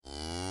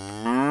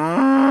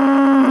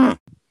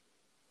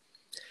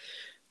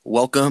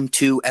Welcome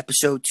to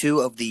episode 2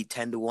 of the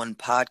 10 to 1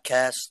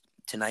 podcast.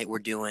 Tonight we're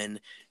doing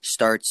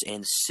starts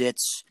and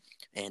sits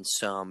and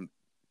some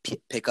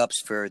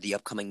pickups for the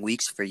upcoming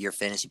weeks for your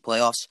fantasy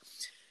playoffs.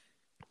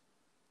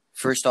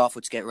 First off,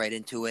 let's get right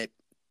into it.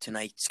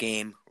 Tonight's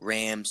game,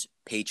 Rams,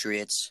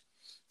 Patriots.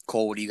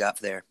 Cole, what do you got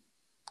there?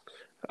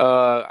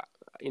 I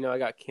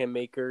got Cam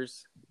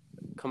Akers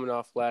coming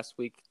off last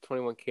week,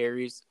 21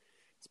 carries.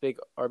 It's a big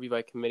RB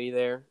by committee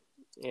there.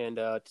 And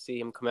to see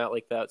him come out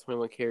like that,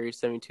 21 carries,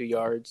 72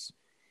 yards.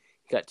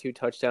 He got 2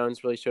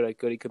 touchdowns, really showed how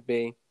good he could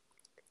be.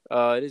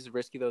 It is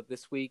risky, though,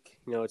 this week.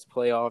 It's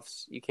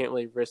playoffs. You can't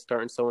really risk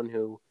starting someone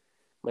who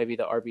might be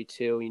the RB2.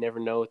 You never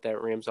know with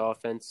that Rams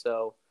offense.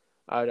 So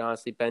I would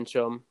honestly bench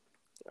him.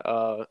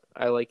 I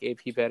like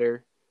AP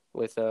better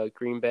with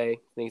Green Bay.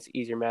 I think it's an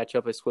easier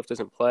matchup if Swift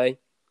doesn't play.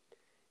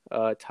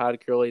 Todd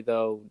Gurley,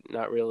 though,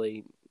 not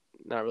really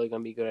going to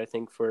be good, I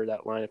think, for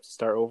that lineup to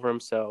start over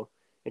him. So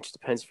it just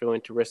depends if you're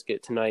willing to risk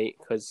it tonight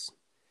because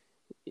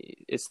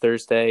it's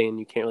Thursday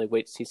and you can't really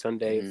wait to see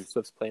Sunday if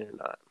Swift's playing or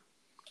not.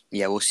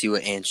 Yeah, we'll see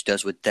what Ange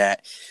does with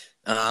that.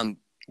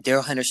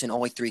 Darrell Henderson,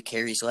 only 3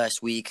 carries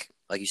last week,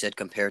 like you said,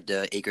 compared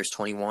to Akers'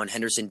 21.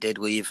 Henderson did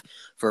leave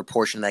for a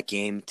portion of that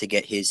game to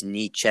get his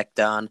knee checked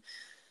on.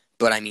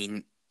 But, I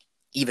mean,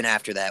 even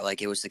after that,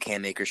 it was the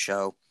Cam Akers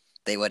show.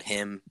 They let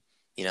him,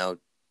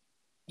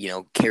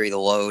 carry the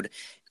load.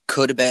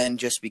 Could have been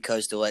just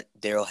because to let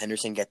Darrell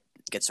Henderson get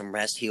some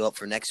rest, heal up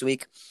for next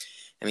week.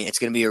 I mean, it's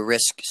going to be a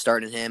risk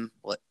starting him.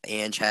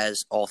 Ange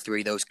has all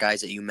 3 of those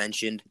guys that you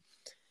mentioned.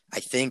 I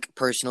think,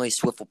 personally,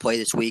 Swift will play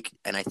this week,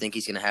 and I think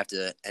he's going to have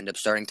to end up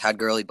starting Todd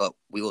Gurley, but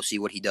we will see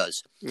what he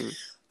does.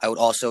 I would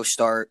also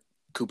start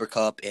Cooper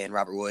Kupp and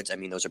Robert Woods. I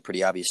mean, those are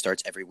pretty obvious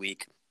starts every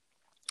week.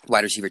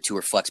 Wide receiver 2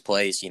 or flex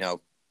plays,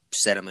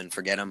 set them and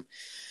forget them.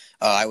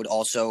 I would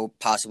also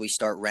possibly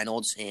start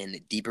Reynolds in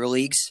deeper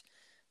leagues.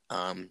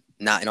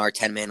 Not in our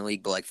 10-man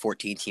league, but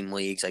 14-team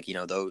leagues,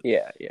 those.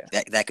 Yeah.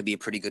 That could be a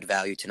pretty good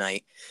value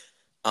tonight.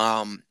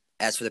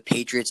 As for the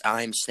Patriots,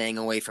 I'm staying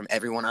away from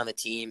everyone on the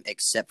team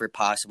except for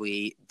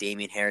possibly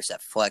Damian Harris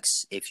at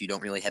flex if you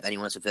don't really have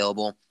anyone else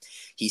available.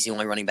 He's the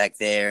only running back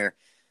there.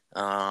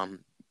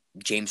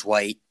 James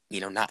White,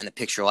 not in the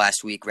picture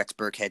last week. Rex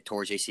Burkhead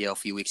tore his ACL a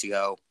few weeks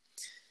ago.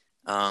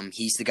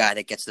 He's the guy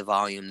that gets the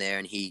volume there,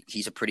 and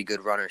he's a pretty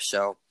good runner.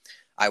 So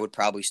I would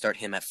probably start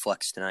him at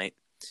flex tonight.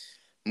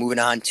 Moving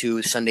on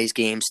to Sunday's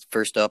games.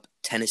 First up,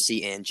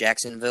 Tennessee and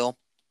Jacksonville.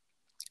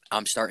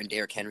 I'm starting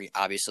Derrick Henry,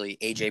 obviously.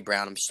 A.J.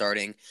 Brown, I'm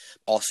starting.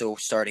 Also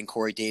starting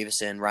Corey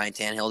Davis and Ryan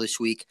Tannehill this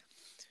week.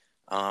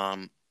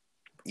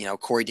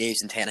 Corey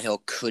Davis and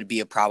Tannehill could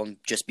be a problem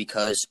just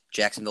because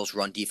Jacksonville's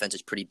run defense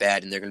is pretty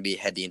bad, and they're going to be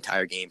ahead the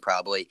entire game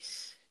probably.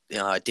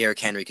 Derrick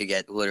Henry could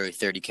get literally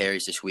 30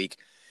 carries this week,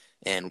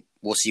 and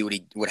we'll see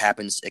what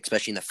happens,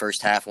 especially in the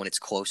first half when it's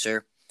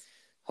closer.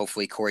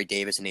 Hopefully Corey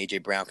Davis and A.J.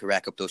 Brown can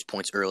rack up those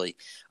points early.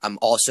 I'm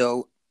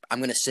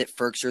going to sit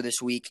Ferguson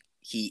this week.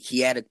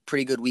 He had a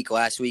pretty good week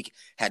last week,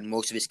 had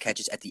most of his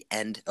catches at the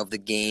end of the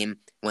game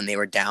when they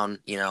were down.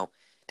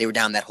 They were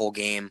down that whole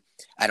game.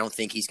 I don't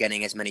think he's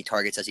getting as many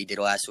targets as he did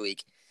last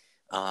week.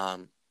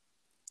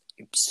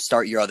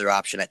 Start your other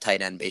option at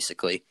tight end,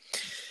 basically.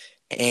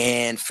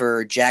 And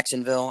for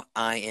Jacksonville,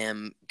 I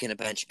am going to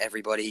bench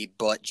everybody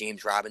but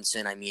James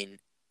Robinson. I mean,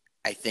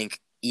 I think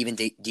even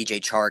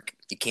DJ Chark,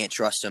 you can't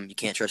trust him. You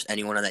can't trust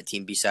anyone on that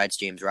team besides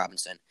James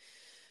Robinson.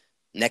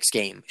 Next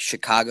game,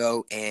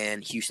 Chicago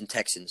and Houston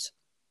Texans.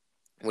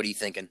 What are you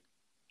thinking?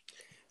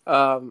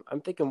 I'm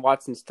thinking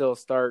Watson still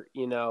start.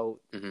 He's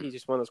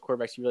just one of those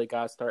quarterbacks you really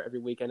got to start every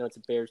week. I know it's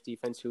a Bears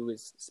defense who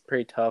is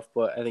pretty tough,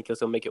 but I think he'll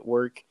still make it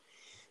work.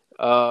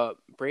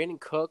 Brandon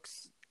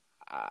Cooks,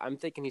 I'm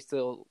thinking he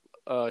still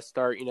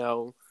start,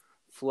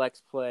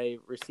 flex play,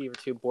 receiver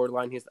 2,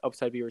 borderline. He has the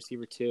upside to be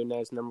receiver 2, and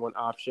that's number 1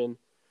 option.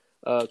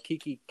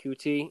 Kiki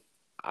Kuti,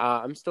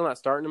 I'm still not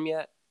starting him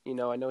yet. I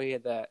know he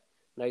had that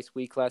nice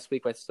week last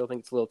week, but I still think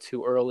it's a little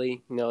too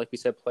early. Like we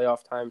said,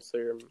 playoff time,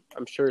 so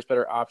I'm sure there's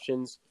better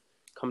options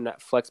coming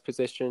at flex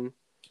position.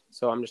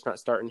 So I'm just not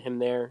starting him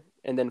there.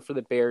 And then for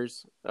the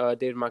Bears,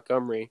 David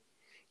Montgomery,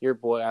 your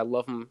boy, I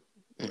love him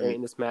right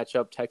in this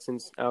matchup.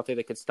 Texans, I don't think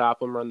they could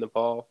stop him, run the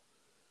ball.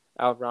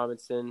 Al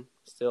Robinson,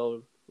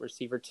 still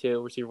receiver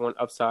 2, receiver 1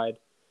 upside.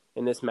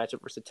 In this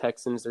matchup versus the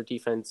Texans, their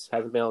defense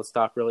hasn't been able to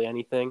stop really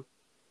anything.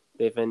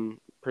 They've been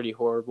pretty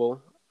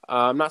horrible.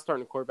 I'm not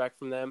starting a quarterback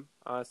from them,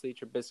 honestly.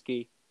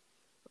 Trubisky,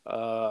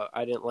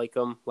 I didn't like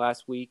him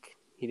last week.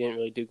 He didn't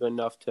really do good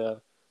enough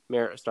to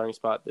merit a starting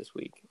spot this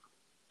week.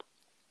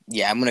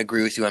 Yeah, I'm going to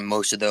agree with you on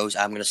most of those.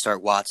 I'm going to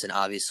start Watson,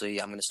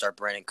 obviously. I'm going to start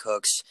Brandon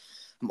Cooks.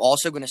 I'm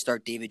also going to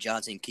start David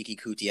Johnson and Kiki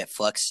Kuti at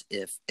flex,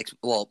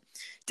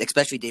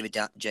 especially David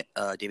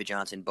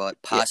Johnson,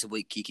 but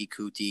possibly Kiki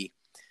Kuti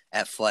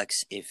at flex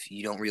if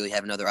you don't really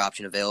have another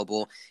option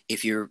available.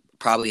 If you're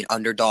probably an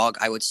underdog,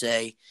 I would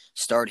say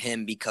start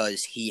him because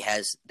he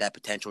has that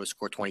potential to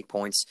score 20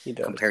 points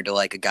compared to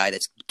a guy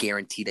that's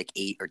guaranteed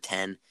 8 or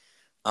 10.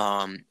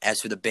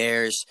 As for the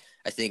Bears,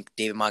 I think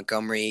David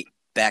Montgomery,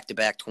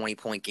 back-to-back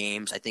 20-point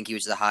games. I think he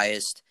was the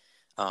highest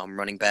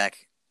running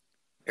back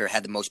or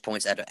had the most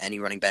points out of any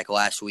running back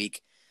last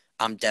week.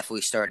 I'm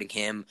definitely starting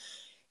him.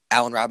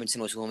 Allen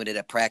Robinson was limited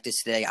at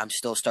practice today. I'm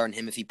still starting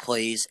him if he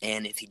plays,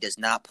 and if he does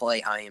not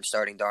play, I am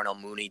starting Darnell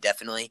Mooney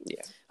definitely.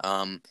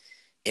 Yeah.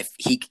 If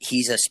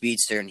he's a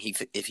speedster, and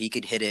if he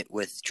could hit it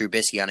with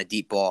Trubisky on a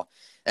deep ball,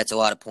 that's a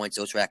lot of points.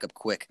 Those rack up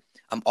quick.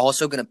 I'm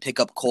also going to pick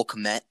up Cole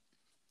Kmet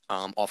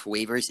off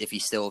waivers if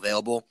he's still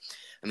available.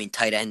 I mean,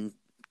 tight end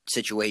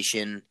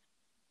situation,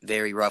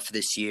 very rough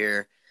this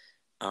year,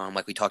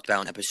 like we talked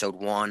about in episode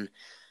 1.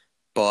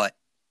 But,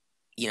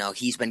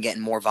 he's been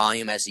getting more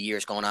volume as the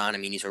year's going on. I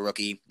mean, he's a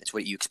rookie. That's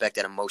what you expect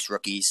out of most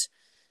rookies.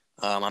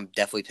 I'm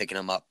definitely picking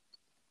him up.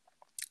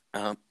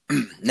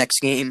 Next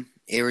game,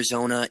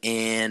 Arizona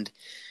and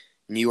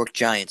New York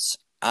Giants.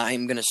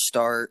 I'm going to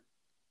start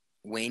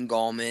Wayne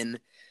Gallman,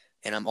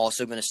 and I'm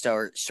also going to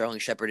start Sterling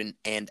Shepard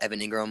and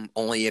Evan Ingram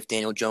only if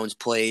Daniel Jones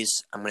plays.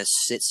 I'm going to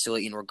sit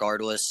Slayton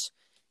regardless,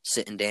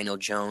 sitting Daniel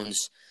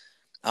Jones.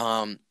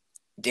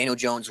 Daniel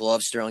Jones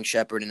loves Sterling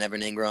Shepard and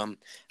Evan Ingram.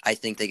 I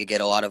think they could get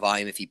a lot of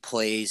volume if he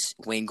plays.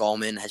 Wayne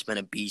Gallman has been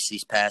a beast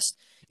these past,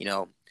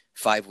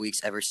 5 weeks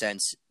ever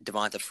since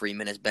Devonta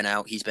Freeman has been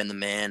out. He's been the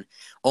man.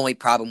 Only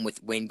problem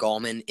with Wayne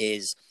Gallman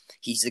is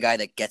he's the guy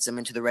that gets him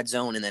into the red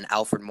zone, and then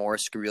Alfred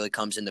Morris really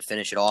comes in to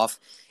finish it off.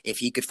 If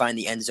he could find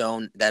the end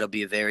zone, that'll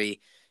be a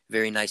very,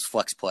 very nice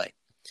flex play.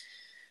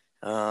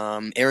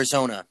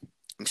 Arizona,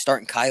 I'm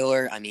starting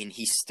Kyler. I mean,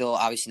 he's still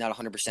obviously not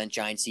 100%.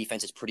 Giants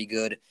defense is pretty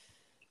good.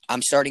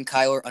 I'm starting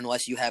Kyler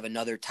unless you have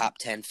another top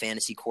 10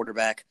 fantasy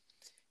quarterback.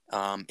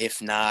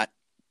 If not,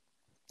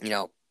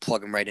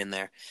 plug him right in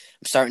there.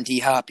 I'm starting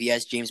D-Hop. He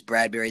has James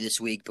Bradbury this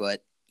week,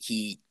 but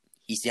he's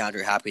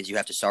DeAndre Hopkins. You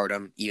have to start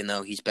him, even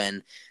though he's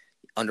been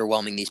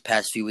underwhelming these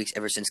past few weeks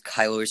ever since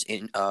Kyler's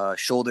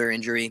shoulder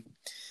injury.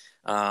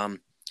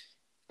 I'm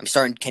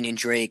starting Kenyon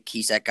Drake.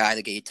 He's that guy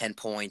that gave you 10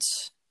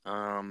 points.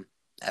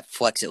 At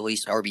flex at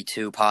least,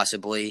 RB2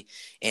 possibly.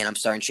 And I'm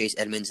starting Chase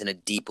Edmonds in a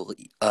deep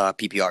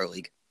PPR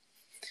league.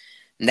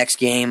 Next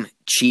game,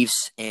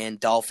 Chiefs and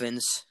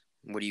Dolphins.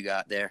 What do you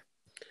got there?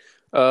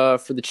 For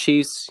the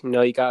Chiefs,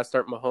 you got to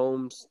start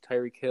Mahomes,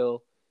 Tyreek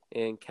Hill,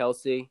 and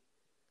Kelsey.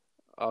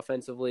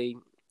 Offensively,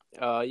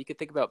 you could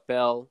think about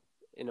Bell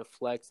in a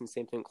flex, and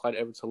same thing with Clyde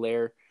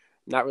Edwards-Helaire.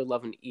 Not really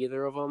loving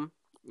either of them.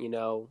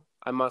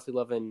 I'm mostly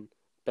loving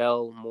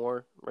Bell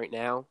more right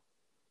now.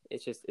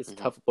 It's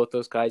tough with both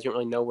those guys. You don't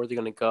really know where they're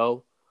going to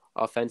go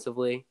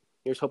offensively.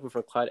 You're just hoping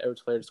for Clyde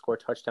Edwards-Helaire to score a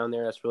touchdown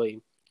there. That's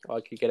really all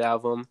you could get out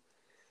of them.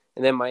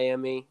 And then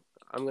Miami,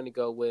 I'm going to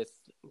go with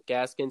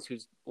Gaskins, who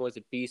was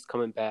a beast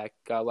coming back.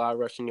 Got a lot of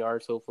rushing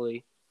yards,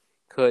 hopefully.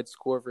 Could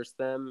score versus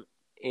them.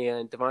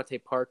 And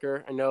Devontae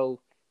Parker. I know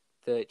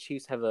the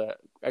Chiefs have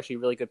actually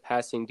really good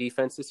passing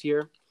defense this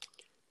year,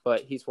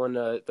 but he's one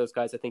of those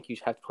guys I think you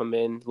have to put him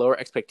in. Lower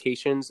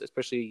expectations,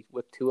 especially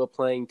with Tua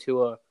playing.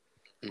 Tua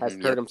has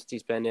hurt him since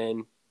he's been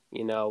in,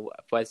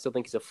 but I still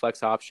think he's a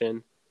flex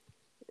option.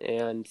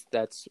 And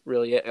that's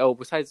really it. Oh,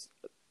 besides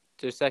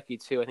Gesicki,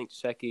 too. I think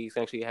Gesicki is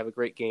actually have a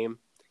great game.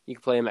 You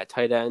can play him at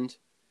tight end,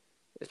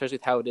 especially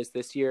with how it is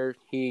this year.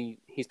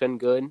 He's been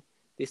good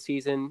this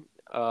season.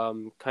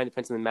 Kind of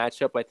depends on the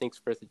matchup, but I think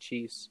for the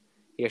Chiefs,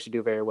 he actually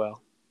do very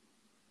well.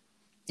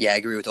 Yeah, I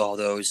agree with all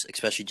those,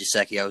 especially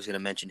Gesicki. I was going to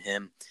mention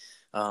him.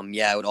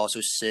 I would also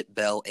sit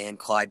Bell and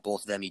Clyde,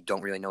 both of them. You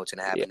don't really know what's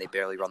going to happen. Yeah. They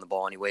barely run the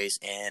ball anyways.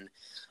 And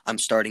I'm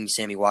starting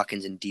Sammy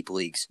Watkins in deep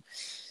leagues.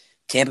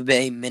 Tampa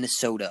Bay,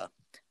 Minnesota.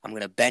 I'm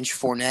going to bench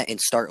Fournette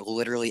and start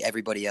literally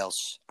everybody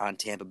else on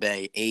Tampa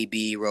Bay.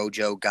 AB,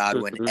 Rojo,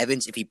 Godwin. Mm-hmm.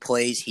 Evans, if he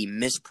plays, he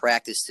missed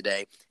practice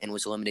today and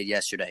was limited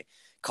yesterday.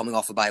 Coming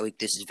off a bye week,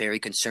 this is very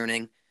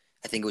concerning.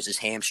 I think it was his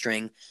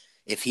hamstring.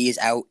 If he is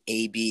out,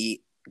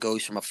 AB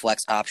goes from a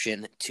flex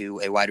option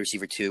to a wide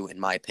receiver 2, in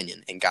my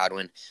opinion, and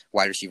Godwin,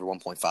 wide receiver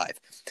 1.5.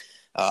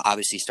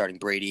 Obviously, starting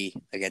Brady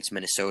against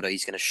Minnesota,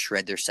 he's going to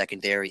shred their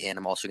secondary, and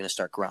I'm also going to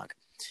start Gronk.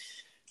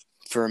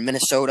 For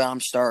Minnesota, I'm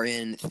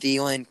starting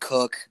Thielen,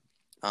 Cook,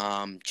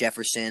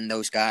 Jefferson,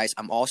 those guys.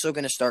 I'm also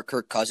going to start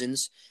Kirk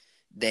Cousins.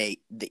 They're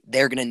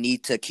going to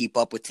need to keep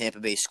up with Tampa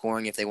Bay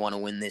scoring if they want to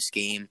win this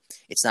game.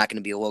 It's not going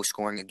to be a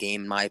low-scoring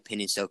game, in my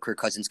opinion, so Kirk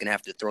Cousins is going to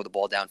have to throw the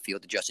ball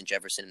downfield to Justin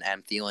Jefferson and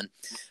Adam Thielen.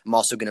 I'm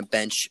also going to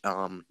bench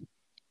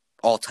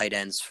all tight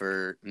ends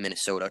for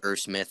Minnesota, Irv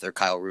Smith or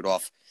Kyle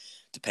Rudolph,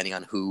 depending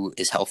on who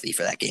is healthy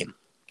for that game.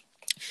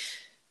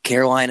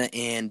 Carolina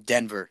and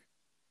Denver.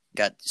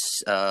 Got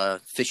a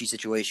fishy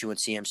situation with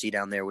CMC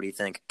down there. What do you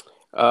think?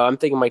 I'm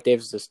thinking Mike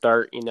Davis to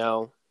start.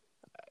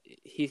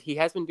 He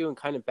has been doing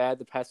kind of bad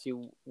the past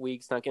few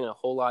weeks, not getting a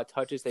whole lot of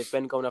touches. They've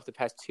been going up the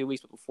past 2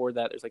 weeks, but before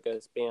that, there's like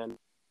a span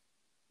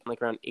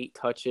like around 8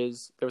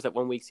 touches. There was that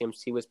 1 week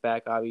CMC was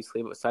back,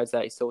 obviously, but besides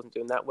that, he still wasn't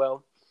doing that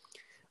well.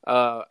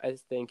 I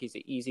think he's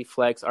an easy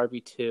flex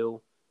RB2.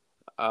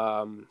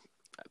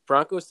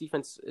 Broncos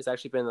defense has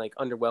actually been like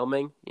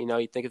underwhelming.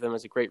 You think of them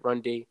as a great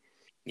run D.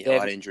 Yeah, a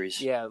lot of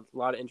injuries. Yeah, a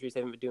lot of injuries. They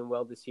haven't been doing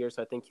well this year,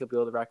 so I think he'll be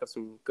able to rack up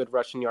some good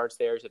rushing yards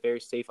there. He's a very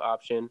safe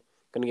option.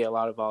 Going to get a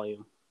lot of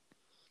volume.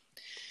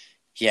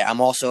 Yeah, I'm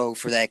also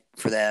for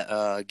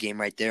that game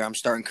right there. I'm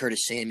starting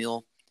Curtis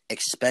Samuel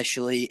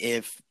especially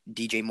if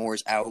DJ Moore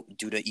is out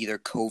due to either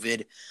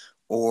COVID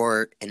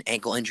or an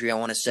ankle injury, I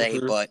want to say.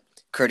 Mm-hmm. But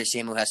Curtis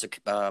Samuel has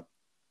to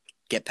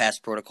get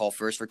past protocol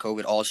first for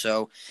COVID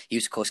also. He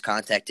was close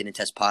contact, didn't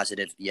test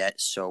positive yet,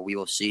 so we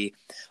will see.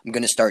 I'm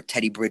going to start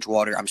Teddy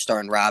Bridgewater. I'm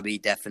starting Robbie,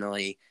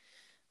 definitely,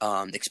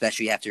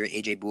 especially after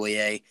A.J.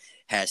 Bouye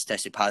has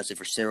tested positive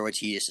for steroids.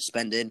 He is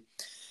suspended.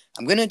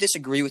 I'm going to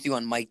disagree with you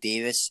on Mike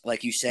Davis.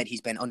 Like you said,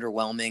 he's been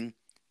underwhelming.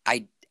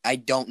 I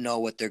don't know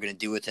what they're going to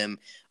do with him.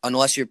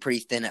 Unless you're pretty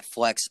thin at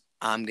flex,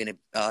 I'm going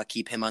to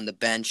keep him on the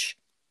bench.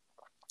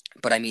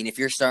 But, I mean, if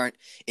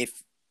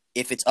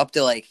it's up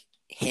to, like,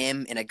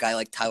 him and a guy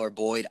like Tyler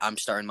Boyd, I'm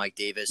starting Mike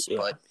Davis. Yeah.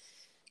 But,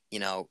 you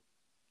know,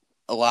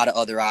 a lot of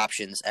other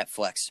options at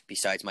flex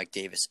besides Mike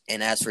Davis.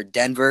 And as for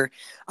Denver,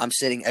 I'm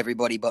sitting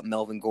everybody but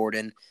Melvin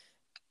Gordon,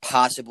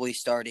 possibly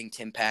starting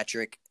Tim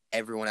Patrick.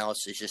 Everyone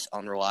else is just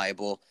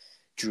unreliable.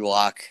 Drew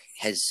Lock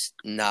has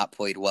not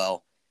played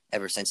well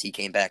ever since he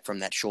came back from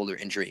that shoulder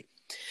injury.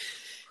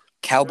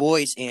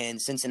 Cowboys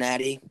and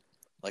Cincinnati,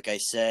 like I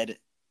said,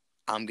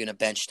 I'm going to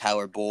bench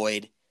Tyler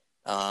Boyd.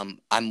 I'm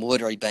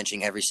literally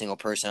benching every single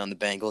person on the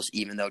Bengals,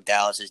 even though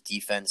Dallas's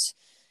defense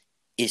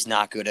is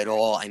not good at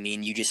all. I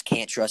mean, you just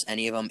can't trust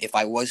any of them. If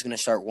I was going to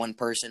start one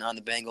person on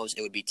the Bengals,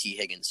 it would be T.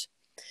 Higgins.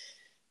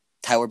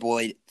 Tyler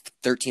Boyd,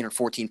 13 or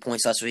 14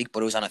 points last week,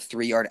 but it was on a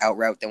 3-yard out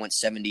route that went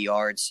 70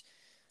 yards.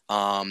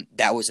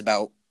 That was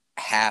about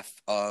half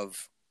of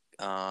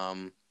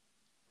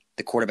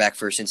the quarterback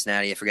for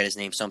Cincinnati, I forget his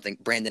name,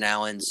 Brandon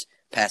Allen's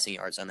passing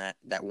yards on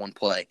that one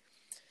play.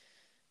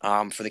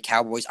 For the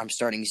Cowboys, I'm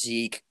starting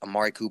Zeke,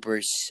 Amari Cooper,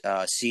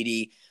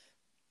 CD,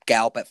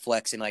 Gallup at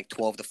flex in like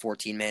 12 to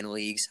 14-man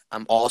leagues.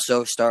 I'm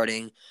also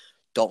starting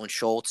Dalton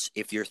Schultz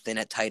if you're thin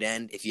at tight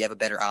end. If you have a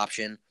better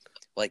option,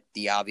 like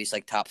the obvious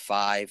like top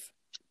 5,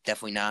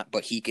 definitely not.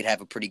 But he could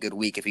have a pretty good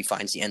week if he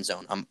finds the end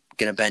zone. I'm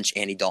going to bench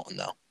Andy Dalton,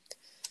 though.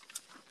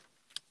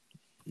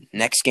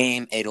 Next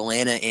game,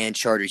 Atlanta and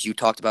Chargers. You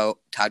talked about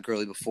Todd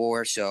Gurley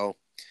before, so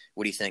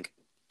what do you think?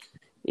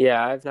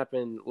 Yeah, I've not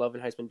been loving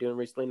how he's been doing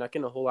recently. Not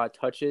getting a whole lot of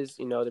touches.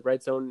 You know, the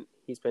red zone,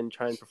 he's been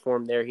trying to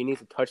perform there. He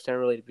needs a touchdown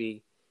really to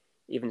be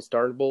even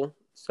startable.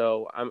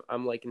 So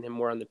I'm liking him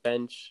more on the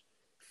bench.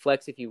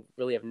 Flex if you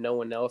really have no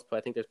one else, but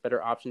I think there's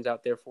better options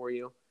out there for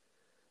you.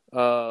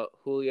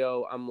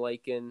 Julio, I'm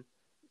liking.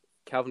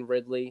 Calvin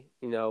Ridley,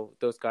 you know,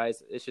 those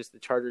guys. It's just the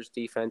Chargers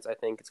defense. I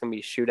think it's going to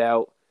be a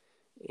shootout.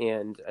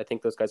 And I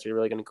think those guys are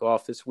really going to go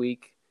off this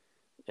week.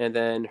 And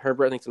then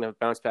Herbert, I think, is going to have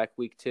a bounce back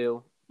week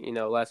too. You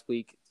know, last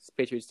week,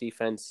 Patriots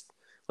defense,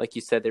 like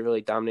you said, they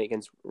really dominate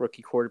against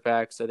rookie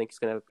quarterbacks. I think he's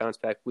going to have a bounce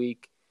back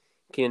week.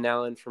 Keenan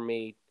Allen, for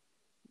me,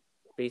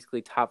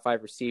 basically top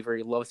 5 receiver.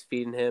 He loves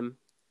feeding him.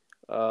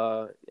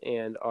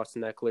 And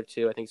Austin Eckler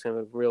too. I think he's going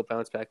to have a real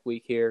bounce back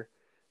week here.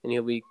 And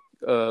he'll be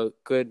a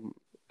good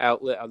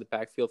outlet out of the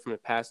backfield from the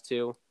pass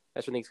too.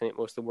 That's what I think he's going to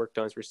get most of the work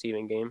done is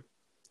receiving game.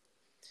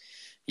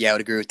 Yeah, I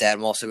would agree with that.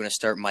 I'm also going to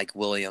start Mike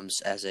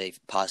Williams as a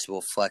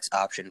possible flex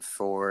option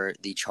for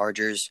the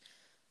Chargers.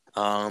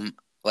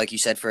 Like you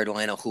said, for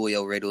Atlanta,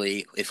 Julio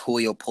Ridley. If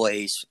Julio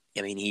plays,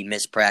 I mean, he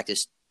missed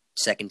practice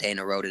second day in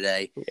a row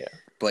today. Yeah.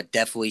 But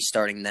definitely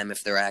starting them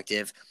if they're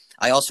active.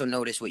 I also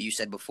noticed what you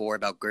said before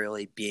about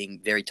Gurley being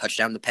very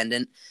touchdown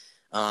dependent.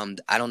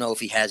 I don't know if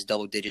he has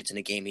double digits in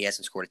a game. He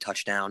hasn't scored a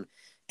touchdown.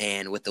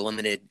 And with the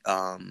limited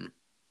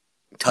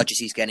touches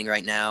he's getting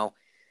right now,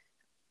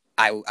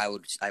 I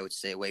would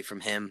stay away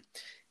from him.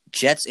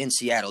 Jets in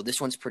Seattle.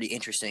 This one's pretty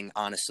interesting,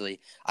 honestly.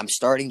 I'm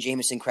starting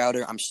Jamison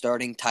Crowder. I'm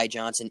starting Ty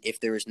Johnson if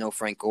there is no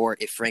Frank Gore.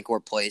 If Frank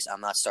Gore plays,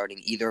 I'm not starting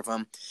either of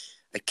them.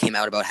 It came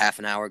out about half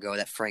an hour ago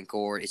that Frank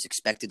Gore is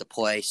expected to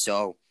play.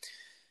 So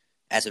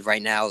as of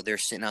right now, they're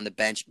sitting on the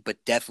bench.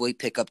 But definitely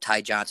pick up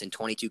Ty Johnson.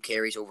 22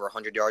 carries, over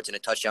 100 yards, and a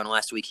touchdown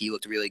last week. He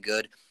looked really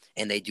good,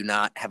 and they do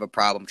not have a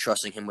problem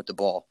trusting him with the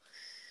ball.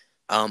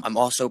 I'm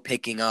also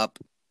picking up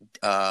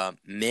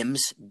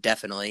Mims,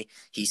 definitely.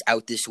 He's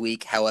out this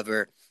week.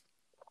 However,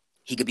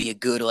 he could be a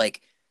good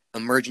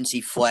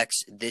emergency flex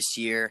this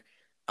year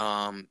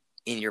in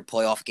your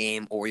playoff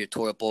game or your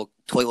toilet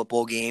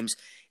bowl games.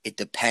 It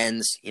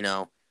depends, it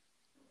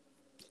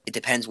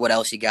depends what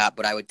else you got,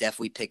 but I would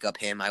definitely pick up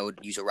him. I would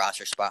use a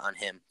roster spot on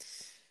him.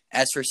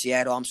 As for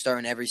Seattle, I'm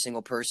starting every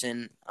single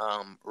person.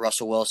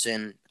 Russell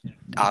Wilson,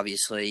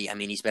 obviously. I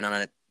mean, he's been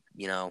on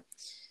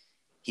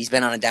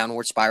a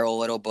downward spiral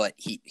a little, but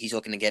he's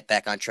looking to get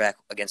back on track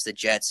against the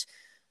Jets.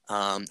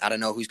 I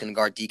don't know who's going to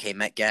guard DK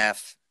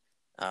Metcalf.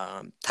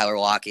 Tyler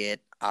Lockett,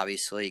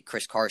 obviously.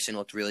 Chris Carson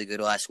looked really good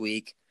last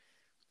week.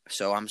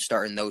 So I'm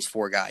starting those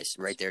 4 guys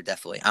right there,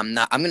 definitely. I'm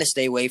going to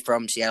stay away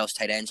from Seattle's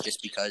tight ends just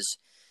because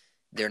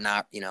they're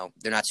not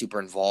super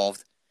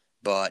involved,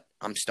 but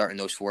I'm starting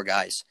those 4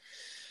 guys.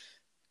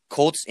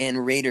 Colts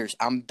and Raiders.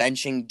 I'm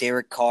benching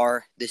Derek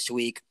Carr this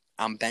week.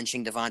 I'm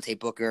benching Devontae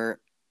Booker.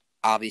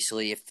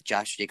 Obviously, if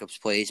Josh Jacobs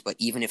plays, but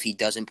even if he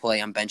doesn't play,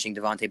 I'm benching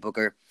Devontae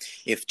Booker.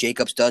 If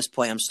Jacobs does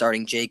play, I'm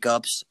starting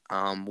Jacobs.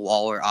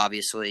 Waller,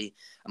 obviously.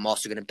 I'm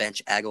also going to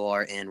bench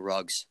Aguilar and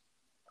Ruggs.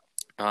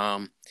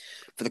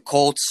 For the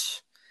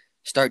Colts,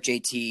 Start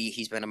JT.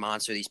 He's been a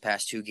monster these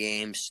past 2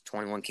 games.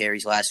 21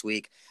 carries last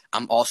week.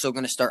 I'm also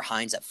going to start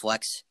Hines at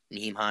flex.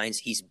 Nyheim Hines.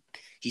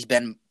 He's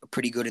been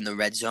pretty good in the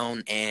red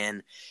zone,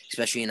 and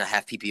especially in a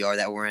half PPR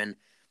that we're in.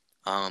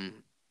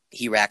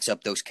 He racks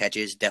up those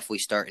catches. Definitely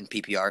start in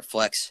PPR at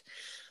flex.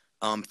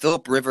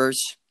 Phillip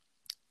Rivers.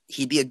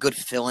 He'd be a good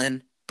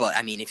fill-in, but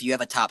I mean, if you have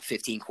a top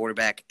 15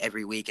 quarterback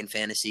every week in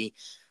fantasy,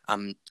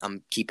 I'm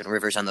keeping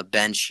Rivers on the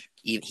bench.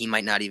 He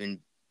might not even,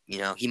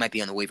 he might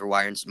be on the waiver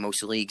wire in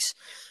most leagues.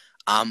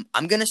 I'm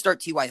gonna start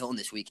T.Y. Hilton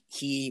this week.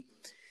 He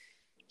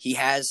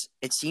has.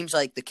 It seems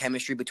like the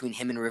chemistry between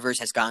him and Rivers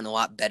has gotten a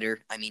lot better.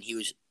 I mean, he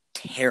was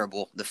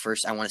terrible the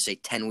first, I want to say,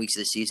 10 weeks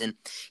of the season.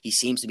 He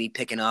seems to be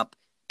picking it up.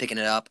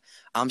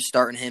 I'm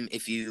starting him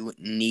if you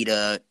need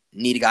a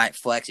guy at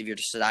flex. If you're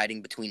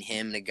deciding between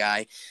him and a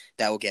guy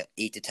that will get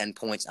 8 to 10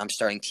 points, I'm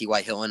starting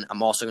T.Y. Hilton.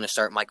 I'm also going to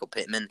start Michael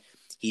Pittman.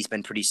 He's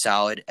been pretty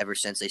solid ever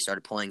since they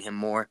started playing him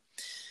more.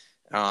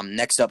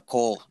 Next up,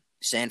 Cole,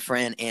 San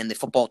Fran, and the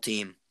football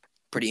team.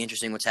 Pretty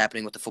interesting what's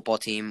happening with the football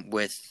team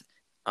with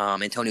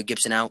Antonio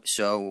Gibson out.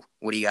 So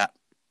what do you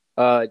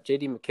got?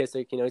 J.D.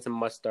 McKissick, he's a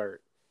must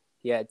start.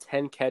 He had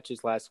 10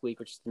 catches last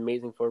week, which is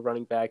amazing for a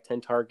running back,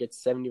 10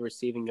 targets, 70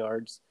 receiving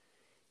yards.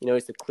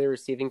 He's the clear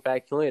receiving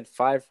back. He only had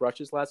 5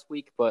 rushes last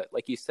week, but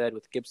like you said,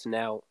 with Gibson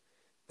out,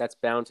 that's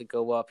bound to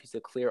go up. He's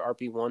a clear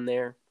RB1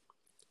 there.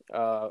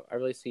 I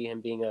really see him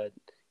being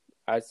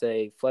I'd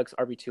say, flex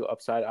RB2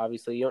 upside.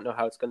 Obviously, you don't know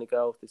how it's going to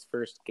go with his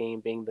first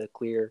game being the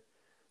clear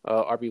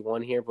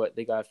RB1 here, but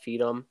they got to feed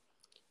him.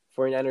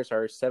 49ers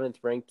are 7th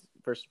ranked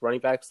versus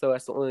running backs, though.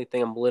 That's the only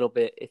thing I'm a little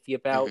bit iffy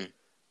about,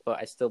 but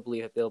I still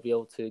believe that they'll be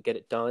able to get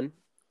it done.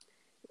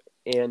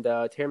 And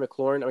Terry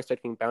McLaurin, I'm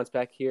expecting bounce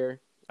back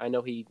here. I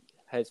know he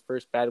had his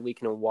first bad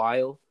week in a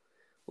while.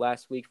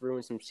 Last week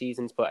ruined some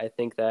seasons, but I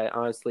think that,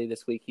 honestly,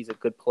 this week he's a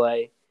good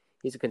play.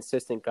 He's a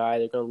consistent guy.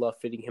 They're going to love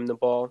feeding him the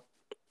ball.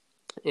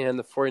 And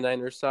the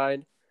 49ers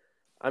side,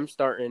 I'm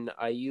starting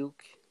Ayuk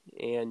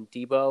and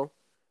Debo.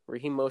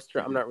 Raheem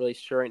Mostert, I'm not really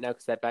sure right now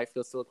because that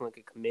backfield's still looking like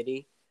a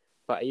committee.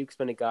 But Ayuk's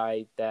been a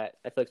guy that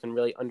I feel like has been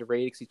really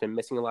underrated because he's been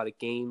missing a lot of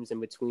games in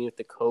between with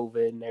the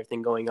COVID and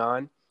everything going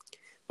on.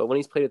 But when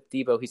he's played with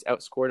Debo, he's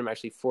outscored him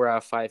actually 4 out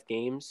of 5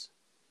 games.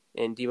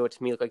 And Debo,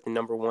 to me, looked like the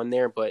number one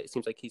there, but it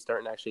seems like he's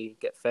starting to actually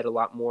get fed a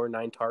lot more,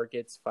 9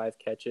 targets, 5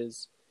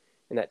 catches.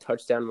 And that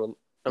touchdown,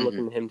 I'm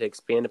looking at him to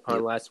expand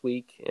upon last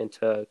week and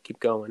to keep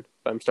going.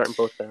 But I'm starting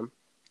both of them.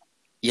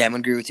 Yeah, I'm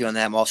going to agree with you on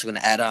that. I'm also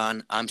going to add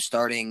on, I'm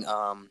starting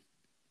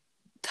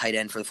tight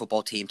end for the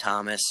football team,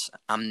 Thomas.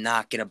 I'm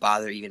not going to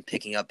bother even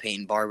picking up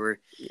Peyton Barber.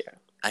 Yeah.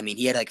 I mean,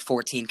 he had like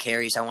 14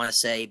 carries, I want to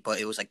say, but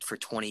it was like for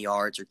 20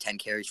 yards or 10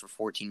 carries for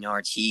 14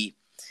 yards. He's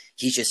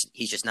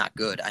just not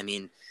good. I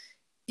mean,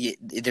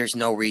 there's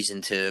no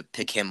reason to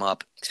pick him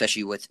up,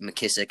 especially with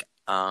McKissick,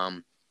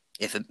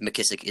 if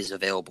McKissick is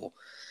available.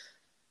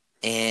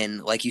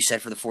 And like you said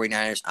for the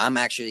 49ers, I'm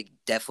actually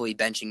definitely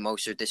benching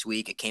Mostert this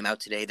week. It came out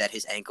today that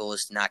his ankle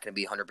is not going to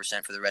be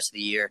 100% for the rest of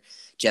the year.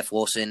 Jeff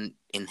Wilson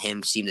and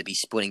him seem to be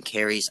splitting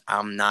carries.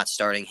 I'm not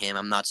starting him.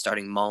 I'm not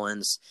starting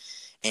Mullins.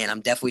 And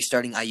I'm definitely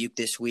starting Ayuk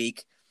this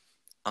week.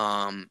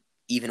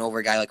 Even over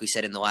a guy like we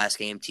said in the last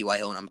game, T.Y.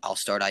 Hilton, I'll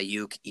start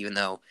Ayuk, even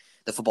though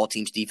the football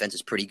team's defense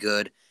is pretty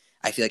good.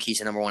 I feel like he's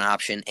the number one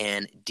option.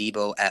 And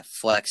Debo at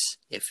flex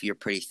if you're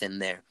pretty thin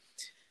there.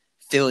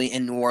 Philly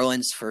and New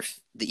Orleans for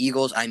the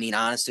Eagles. I mean,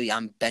 honestly,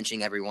 I'm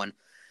benching everyone.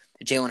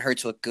 Jalen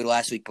Hurts looked good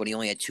last week, but he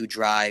only had 2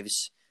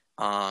 drives.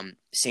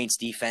 Saints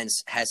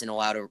defense hasn't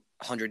allowed a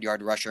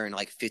 100-yard rusher in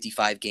like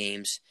 55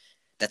 games.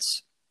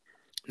 That's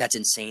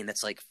insane.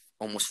 That's like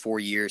almost 4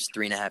 years,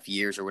 3.5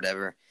 years or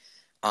whatever.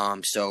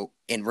 And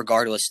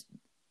regardless,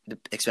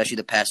 especially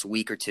the past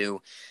week or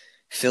two,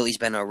 Philly's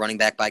been a running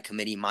back by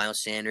committee.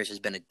 Miles Sanders has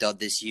been a dud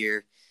this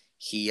year.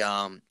 He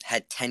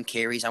had 10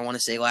 carries, I want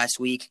to say, last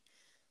week.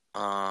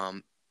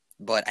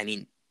 But I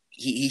mean,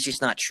 he's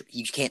just not.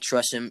 You can't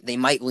trust him. They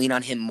might lean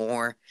on him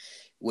more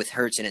with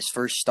Hurts in his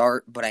first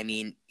start, but I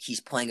mean, he's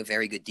playing a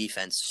very good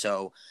defense.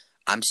 So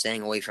I'm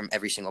staying away from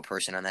every single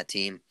person on that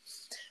team.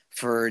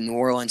 For New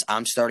Orleans,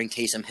 I'm starting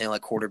Taysom Hill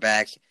at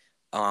quarterback.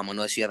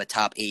 Unless you have a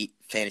top 8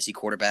 fantasy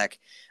quarterback,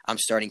 I'm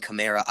starting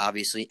Kamara,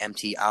 obviously.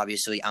 MT,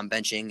 obviously. I'm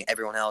benching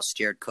everyone else.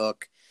 Jared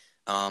Cook,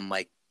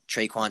 like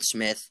Traquan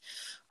Smith.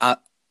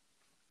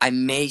 I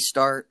may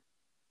start.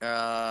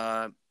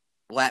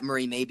 Lat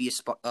Murray may be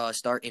a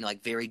start in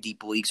like very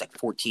deep leagues, like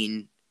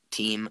 14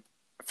 team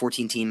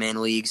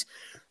man leagues.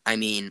 I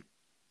mean,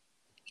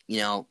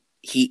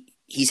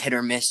 he's hit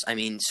or miss. I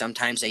mean,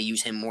 sometimes they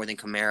use him more than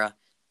Kamara.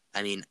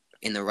 I mean,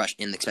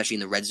 especially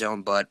in the red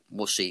zone, but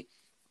we'll see.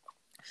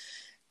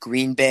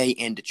 Green Bay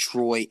and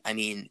Detroit. I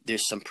mean,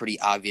 there's some pretty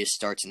obvious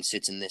starts and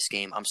sits in this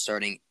game. I'm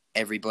starting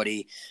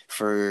everybody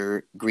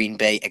for Green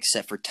Bay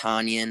except for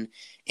Tanyan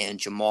and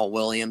Jamal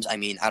Williams. I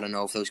mean, I don't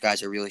know if those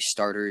guys are really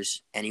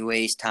starters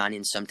anyways.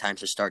 Tanyan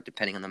sometimes a start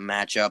depending on the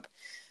matchup.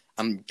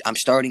 I'm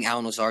starting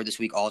Allen Lazard this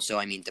week also.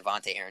 I mean,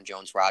 Devontae, Aaron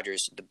Jones,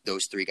 Rodgers,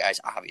 those 3 guys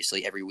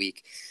obviously every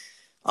week.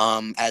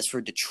 As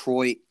for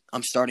Detroit,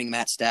 I'm starting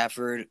Matt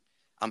Stafford.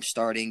 I'm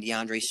starting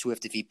DeAndre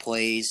Swift if he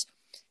plays.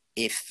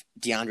 If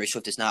DeAndre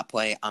Swift does not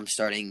play, I'm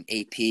starting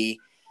AP.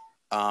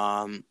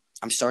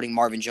 I'm starting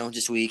Marvin Jones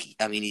this week.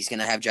 I mean, he's going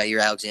to have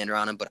Jair Alexander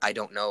on him, but I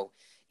don't know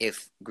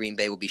if Green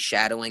Bay will be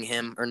shadowing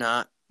him or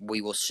not.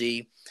 We will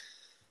see.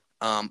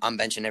 I'm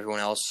benching everyone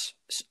else.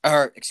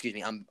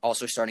 I'm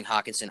also starting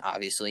Hawkinson,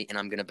 obviously, and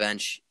I'm going to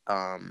bench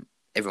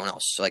everyone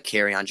else. So, like,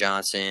 Kerryon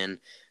Johnson.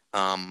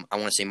 I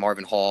want to say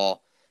Marvin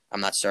Hall.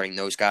 I'm not starting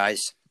those guys.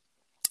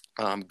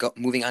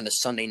 Moving on to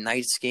Sunday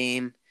night's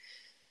game.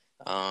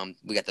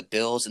 We got the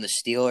Bills and the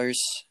Steelers.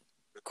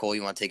 Cole,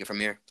 you want to take it from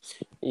here?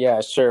 Yeah,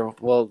 sure.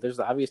 Well, there's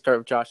the obvious start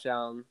of Josh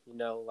Allen.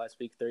 Last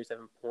week,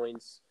 37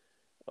 points,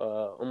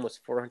 almost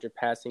 400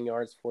 passing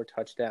yards, 4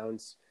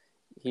 touchdowns.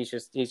 He's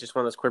just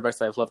one of those quarterbacks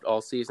that I've loved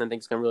all season. I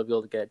think he's going to really be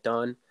able to get it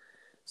done.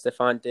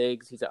 Stephon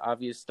Diggs, he's an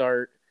obvious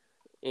start.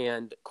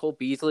 And Cole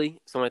Beasley,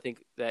 someone I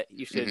think that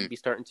you should be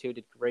starting to,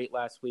 did great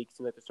last week.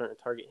 Seems like they're starting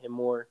to target him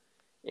more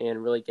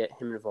and really get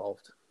him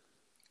involved.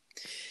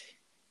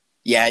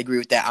 Yeah, I agree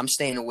with that. I'm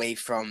staying away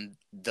from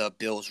the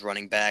Bills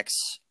running backs.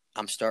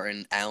 I'm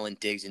starting Allen,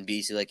 Diggs, and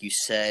Beasley, like you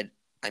said.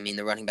 I mean,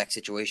 the running back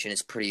situation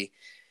is pretty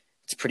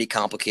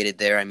complicated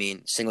there. I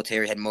mean,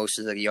 Singletary had most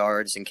of the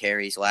yards and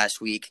carries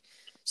last week.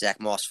 Zach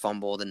Moss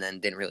fumbled and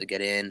then didn't really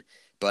get in.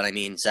 But, I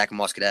mean, Zach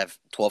Moss could have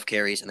 12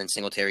 carries and then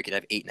Singletary could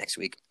have 8 next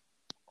week.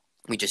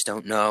 We just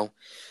don't know.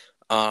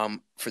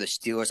 For the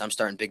Steelers, I'm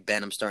starting Big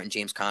Ben. I'm starting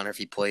James Conner if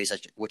he plays,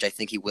 which I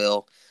think he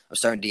will. I'm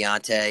starting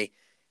Deontay.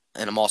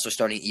 And I'm also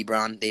starting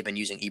Ebron. They've been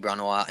using Ebron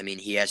a lot. I mean,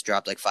 he has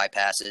dropped like 5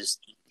 passes.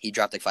 He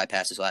dropped like 5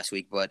 passes last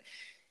week, but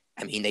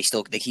I mean, they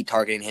keep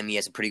targeting him. He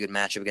has a pretty good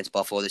matchup against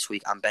Buffalo this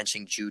week. I'm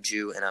benching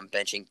Juju and I'm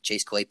benching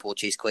Chase Claypool.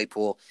 Chase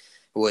Claypool,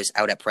 who was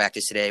out at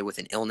practice today with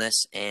an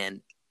illness,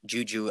 and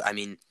Juju. I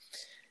mean,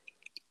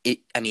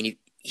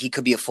 he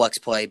could be a flex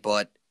play,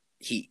 but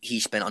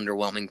he's been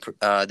underwhelming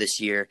this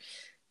year.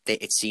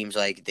 It seems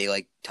like they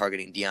like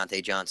targeting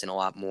Deontay Johnson a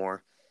lot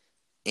more.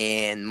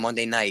 And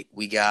Monday night,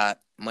 we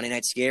got Monday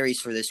Night Scaries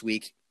for this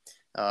week.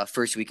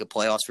 First week of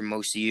playoffs for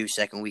most of you,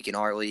 second week in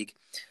our league.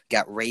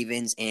 Got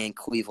Ravens and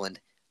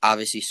Cleveland.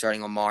 Obviously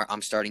starting Lamar.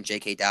 I'm starting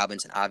J.K.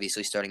 Dobbins and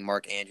obviously starting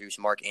Mark Andrews.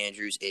 Mark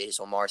Andrews is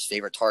Lamar's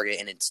favorite target,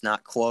 and it's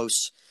not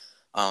close.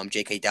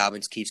 J.K.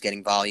 Dobbins keeps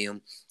getting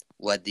volume.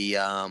 Led the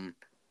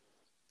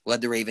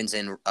Ravens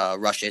in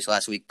rushes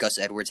last week. Gus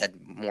Edwards had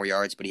more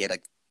yards, but he had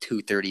like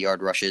 2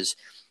 30-yard rushes.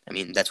 I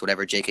mean, that's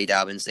whatever. J.K.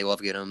 Dobbins, they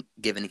love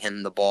giving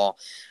him the ball,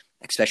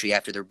 especially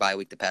after their bye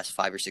week the past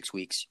 5 or 6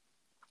 weeks.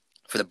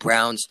 For the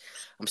Browns,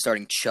 I'm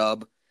starting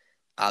Chubb.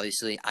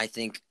 Obviously, I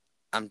think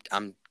I'm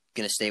going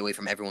to stay away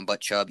from everyone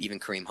but Chubb, even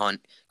Kareem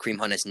Hunt. Kareem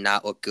Hunt has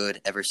not looked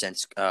good ever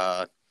since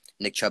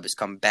Nick Chubb has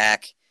come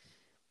back.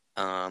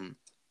 I'm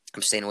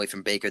staying away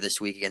from Baker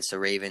this week against the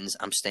Ravens.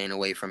 I'm staying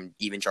away from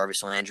even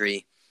Jarvis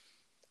Landry.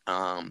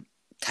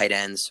 Tight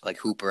ends like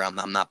Hooper,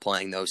 I'm not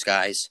playing those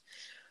guys.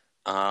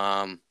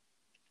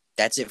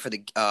 That's it for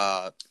the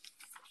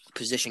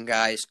position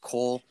guys.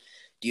 Cole,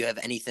 do you have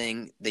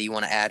anything that you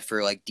want to add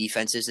for like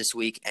defenses this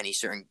week? Any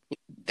certain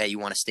that you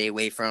want to stay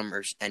away from,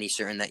 or any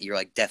certain that you're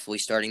like definitely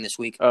starting this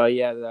week?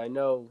 Yeah, I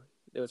know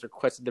it was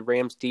requested the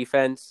Rams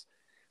defense.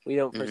 We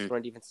don't first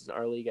run defenses in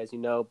our league, as you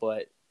know,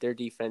 but their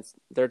defense,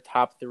 their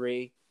top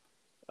 3,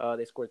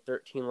 they scored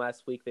 13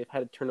 last week. They've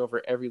had a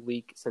turnover every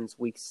week since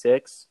week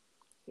 6.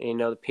 And,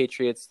 the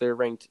Patriots, they're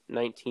ranked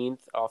 19th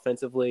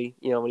offensively.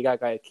 When you got a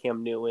guy like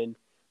Cam Newton,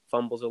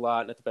 fumbles a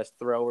lot, not the best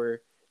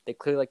thrower. They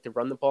clearly like to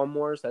run the ball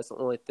more, so that's the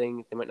only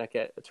thing. They might not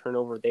get a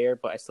turnover there,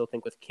 but I still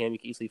think with Cam, you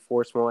can easily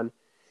force one.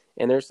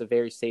 And there's a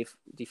very safe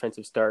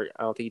defensive start.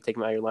 I don't think you take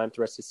him out of your lineup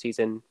the rest of the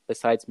season,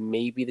 besides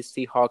maybe the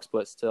Seahawks,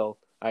 but still,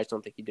 I just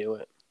don't think you do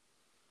it.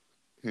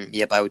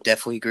 Yep, I would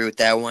definitely agree with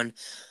that one.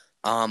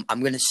 I'm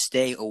going to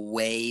stay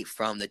away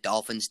from the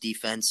Dolphins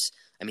defense.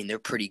 I mean, they're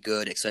pretty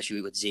good,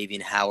 especially with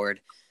Xavier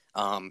Howard.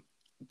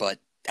 But,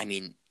 I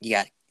mean,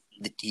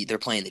 they're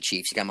playing the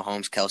Chiefs. You got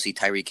Mahomes, Kelsey,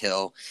 Tyreek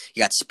Hill.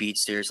 You got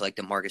speedsters like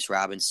DeMarcus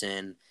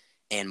Robinson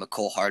and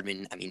McCole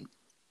Hardman. I mean,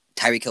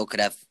 Tyreek Hill could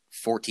have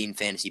 14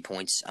 fantasy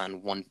points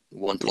on one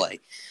play.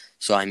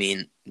 So, I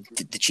mean,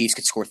 the Chiefs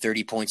could score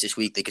 30 points this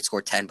week. They could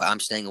score 10, but I'm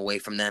staying away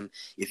from them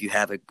if you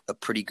have a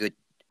pretty good,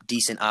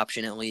 decent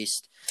option at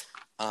least.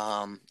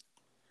 I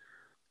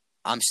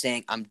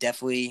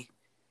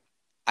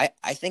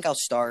think I'll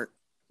start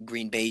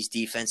Green Bay's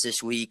defense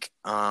this week.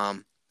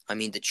 I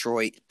mean,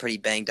 Detroit pretty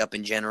banged up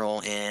in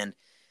general, and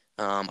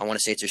I want to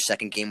say it's their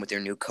second game with their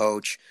new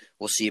coach.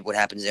 We'll see what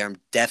happens there. I'm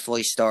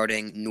definitely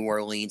starting New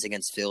Orleans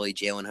against Philly.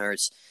 Jalen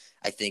Hurts,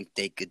 I think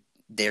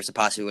there's a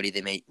possibility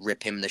they may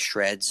rip him to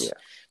shreds.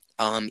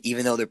 Yeah.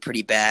 Even though they're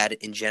pretty bad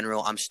in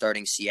general, I'm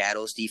starting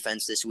Seattle's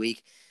defense this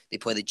week. They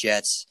play the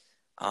Jets.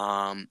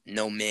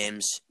 No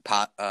Mims.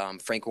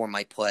 Frank Gore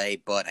might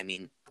play, but, I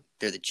mean,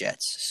 they're the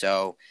Jets.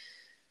 So,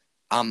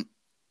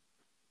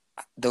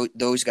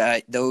 those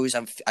guys,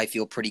 I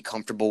feel pretty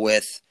comfortable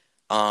with.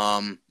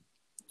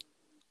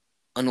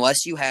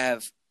 Unless you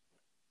have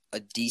a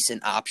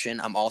decent option,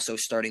 I'm also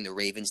starting the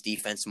Ravens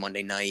defense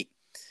Monday night.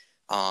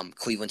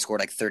 Cleveland scored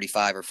like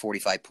 35 or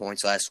 45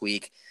 points last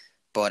week.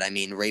 But, I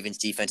mean, Ravens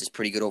defense is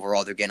pretty good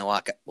overall. They're getting a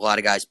lot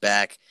of guys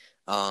back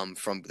from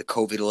the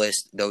COVID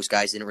list. Those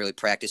guys didn't really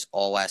practice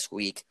all last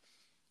week,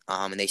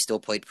 and they still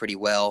played pretty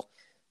well.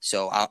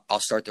 So I'll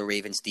start the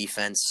Ravens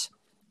defense.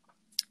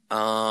 You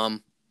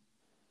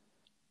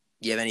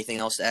have anything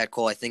else to add,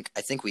 Cole? I think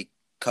we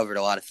covered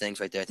a lot of things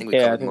right there. I think we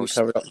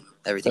covered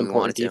everything we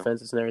wanted to.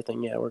 Defenses and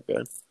everything. Yeah, we're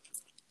good.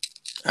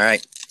 All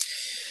right.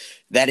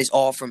 That is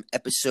all from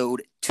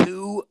episode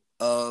 2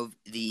 of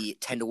the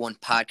 10-1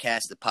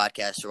 podcast. The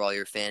podcast for all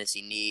your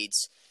fantasy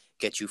needs.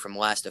 Get you from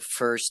last to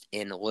first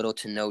in little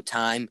to no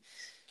time.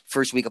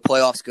 First week of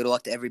playoffs. Good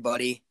luck to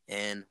everybody,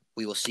 and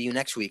we will see you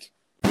next week.